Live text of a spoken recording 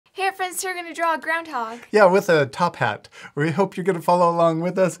Hey friends, so we're going to draw a groundhog. Yeah, with a top hat. We hope you're going to follow along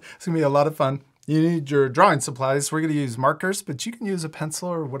with us. It's going to be a lot of fun. You need your drawing supplies. We're going to use markers, but you can use a pencil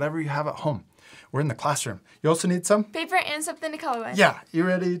or whatever you have at home. We're in the classroom. You also need some? Paper and something to color with. Yeah, you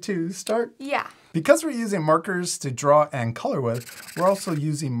ready to start? Yeah. Because we're using markers to draw and color with, we're also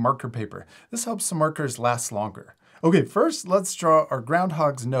using marker paper. This helps the markers last longer. Okay, first let's draw our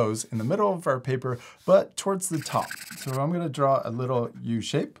groundhog's nose in the middle of our paper, but towards the top. So I'm going to draw a little U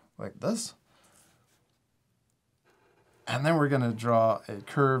shape like this. And then we're going to draw a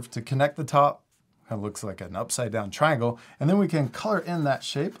curve to connect the top. Kind of looks like an upside down triangle. And then we can color in that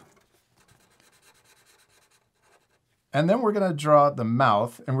shape. And then we're going to draw the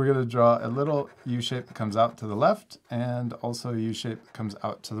mouth, and we're going to draw a little U shape that comes out to the left and also a U shape that comes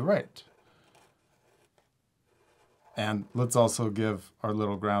out to the right. And let's also give our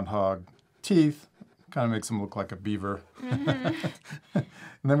little groundhog teeth. Kind of makes him look like a beaver. Mm-hmm.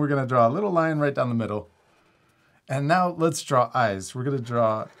 And then we're going to draw a little line right down the middle. And now let's draw eyes. We're going to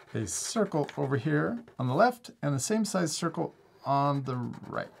draw a circle over here on the left and the same size circle on the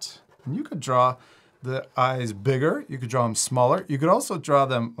right. And you could draw the eyes bigger. You could draw them smaller. You could also draw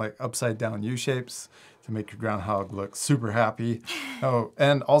them like upside down U shapes to make your groundhog look super happy. Oh,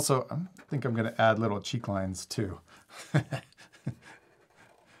 and also I think I'm going to add little cheek lines too.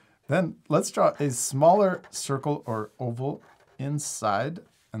 Then let's draw a smaller circle or oval inside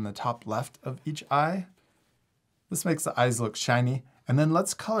in the top left of each eye. This makes the eyes look shiny. And then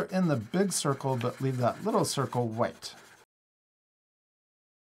let's color in the big circle, but leave that little circle white.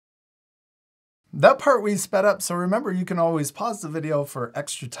 That part we sped up, so remember you can always pause the video for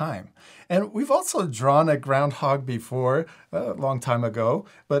extra time. And we've also drawn a groundhog before, a long time ago,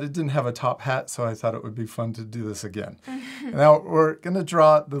 but it didn't have a top hat, so I thought it would be fun to do this again. Now we're going to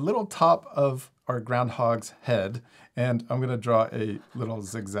draw the little top of our groundhog's head, and I'm going to draw a little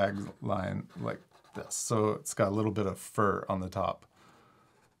zigzag line like this. So it's got a little bit of fur on the top.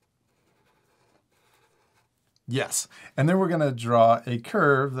 Yes, and then we're going to draw a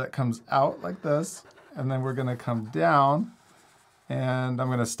curve that comes out like this, and then we're going to come down, and I'm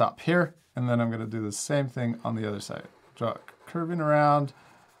going to stop here, and then I'm going to do the same thing on the other side. Draw curving around,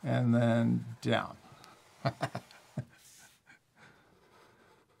 and then down.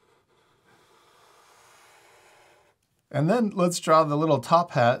 And then let's draw the little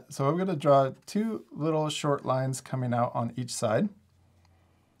top hat. So I'm going to draw two little short lines coming out on each side.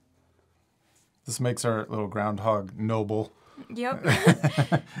 This makes our little groundhog noble. Yep.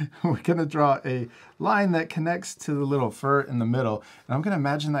 We're going to draw a line that connects to the little fur in the middle. And I'm going to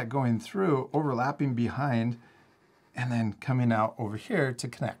imagine that going through, overlapping behind, and then coming out over here to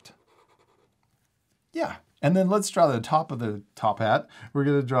connect. Yeah. And then let's draw the top of the top hat. We're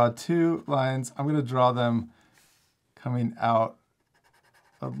going to draw two lines. I'm going to draw them coming out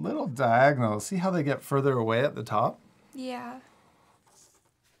a little diagonal. See how they get further away at the top? Yeah.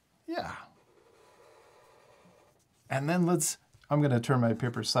 Yeah. And then I'm going to turn my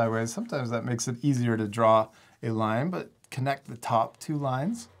paper sideways. Sometimes that makes it easier to draw a line, but connect the top two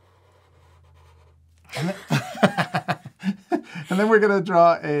lines. And then we're going to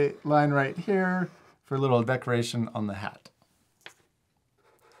draw a line right here for a little decoration on the hat.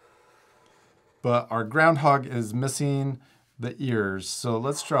 But our groundhog is missing the ears. So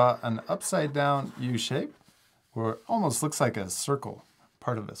let's draw an upside down U shape, or it almost looks like a circle,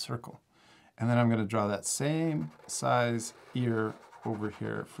 part of a circle. And then I'm going to draw that same size ear over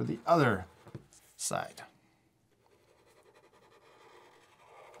here for the other side.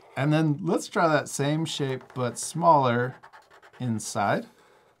 And then let's draw that same shape, but smaller inside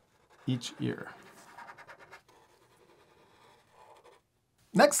each ear.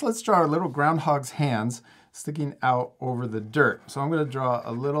 Next, let's draw our little groundhog's hands sticking out over the dirt. So I'm going to draw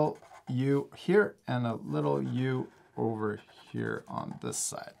a little U here and a little U over here on this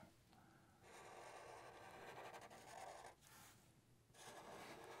side.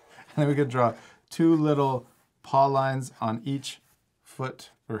 And then we could draw two little paw lines on each foot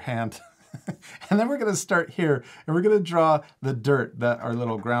or hand. And then we're going to start here, and we're going to draw the dirt that our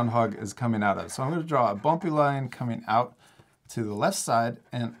little groundhog is coming out of. So I'm going to draw a bumpy line coming out to the left side,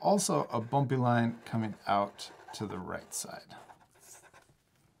 and also a bumpy line coming out to the right side.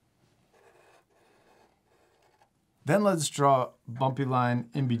 Then let's draw a bumpy line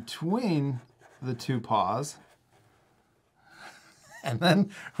in between the two paws. And then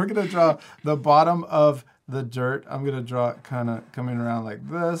we're going to draw the bottom of the dirt. I'm going to draw it kind of coming around like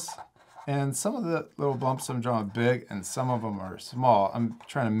this. And some of the little bumps I'm drawing big, and some of them are small. I'm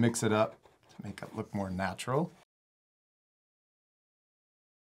trying to mix it up to make it look more natural.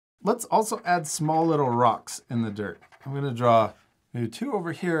 Let's also add small little rocks in the dirt. I'm going to draw Do two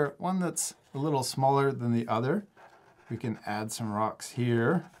over here, one that's a little smaller than the other. We can add some rocks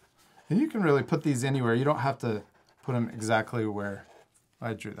here. And you can really put these anywhere. You don't have to put them exactly where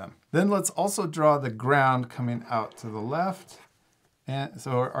I drew them. Then let's also draw the ground coming out to the left. And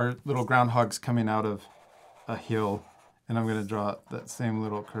so our little groundhog's coming out of a hill. And I'm going to draw that same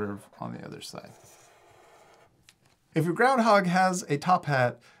little curve on the other side. If your groundhog has a top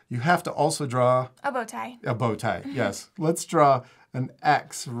hat, you have to also draw a bow tie. A bow tie, yes. Let's draw an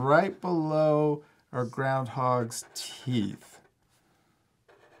X right below our groundhog's teeth.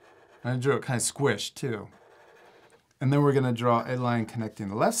 I drew it kind of squished too. And then we're going to draw a line connecting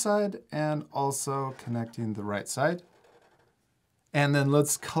the left side and also connecting the right side. And then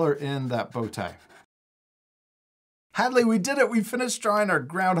let's color in that bow tie. Hadley, we did it. We finished drawing our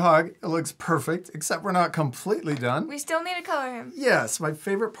groundhog. It looks perfect, except we're not completely done. We still need to color him. Yes, my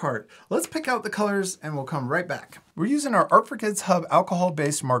favorite part. Let's pick out the colors and we'll come right back. We're using our Art for Kids Hub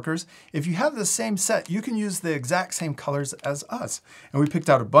alcohol-based markers. If you have the same set, you can use the exact same colors as us. And we picked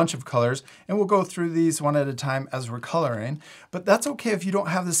out a bunch of colors, and we'll go through these one at a time as we're coloring. But that's okay if you don't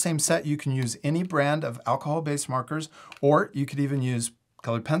have the same set. You can use any brand of alcohol-based markers, or you could even use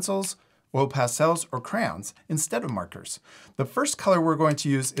colored pencils, oil pastels, or crayons instead of markers. The first color we're going to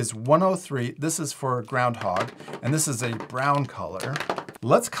use is 103. This is for groundhog, and this is a brown color.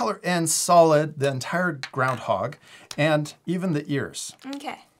 Let's color in solid the entire groundhog and even the ears.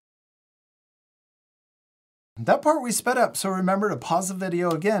 Okay. That part we sped up, so remember to pause the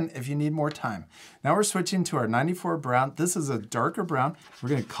video again if you need more time. Now we're switching to our 94 brown. This is a darker brown. We're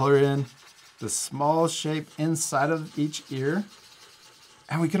going to color in the small shape inside of each ear.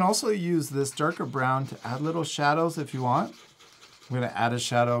 And we can also use this darker brown to add little shadows if you want. I'm going to add a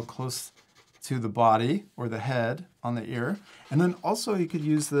shadow close to the body or the head on the ear. And then also you could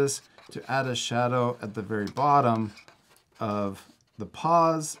use this to add a shadow at the very bottom of the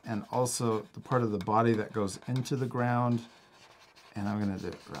paws and also the part of the body that goes into the ground. And I'm going to do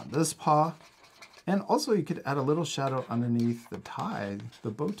it around this paw. And also you could add a little shadow underneath the tie, the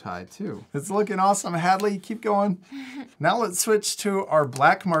bow tie too. It's looking awesome, Hadley. Keep going. Now let's switch to our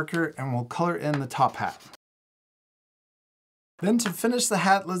black marker and we'll color in the top hat. Then to finish the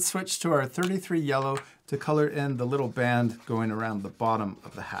hat, let's switch to our 33 yellow to color in the little band going around the bottom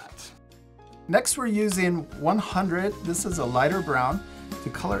of the hat. Next we're using 100, this is a lighter brown, to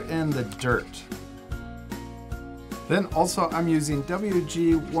color in the dirt. Then also I'm using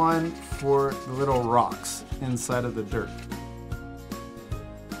WG1 for the little rocks inside of the dirt.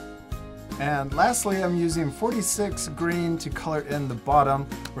 And lastly, I'm using 46 green to color in the bottom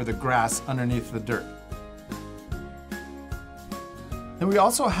or the grass underneath the dirt. Then we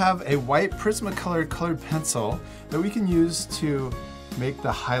also have a white Prismacolor colored pencil that we can use to make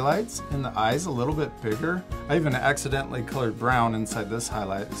the highlights in the eyes a little bit bigger. I even accidentally colored brown inside this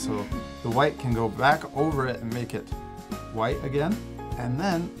highlight, so the white can go back over it and make it white again. And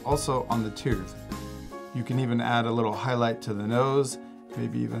then also on the tooth. You can even add a little highlight to the nose,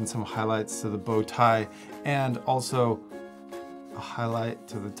 maybe even some highlights to the bow tie, and also a highlight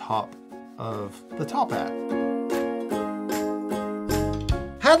to the top of the top hat.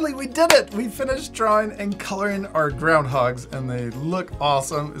 Hadley, we did it! We finished drawing and coloring our groundhogs, and they look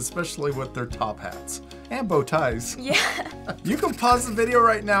awesome, especially with their top hats and bow ties. Yeah. You can pause the video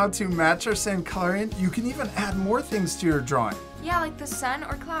right now to match our same coloring. You can even add more things to your drawing. Yeah, like the sun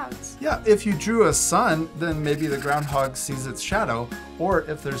or clouds. Yeah, if you drew a sun, then maybe the groundhog sees its shadow, or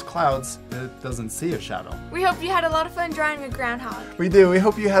if there's clouds, it doesn't see a shadow. We hope you had a lot of fun drawing a groundhog. We do. We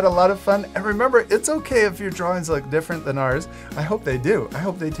hope you had a lot of fun. And remember, it's okay if your drawings look different than ours. I hope they do. I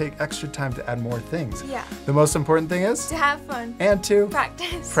hope they take extra time to add more things. Yeah. The most important thing is to have fun. And to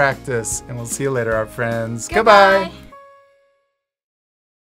practice. Practice. And we'll see you later, our friends. Goodbye.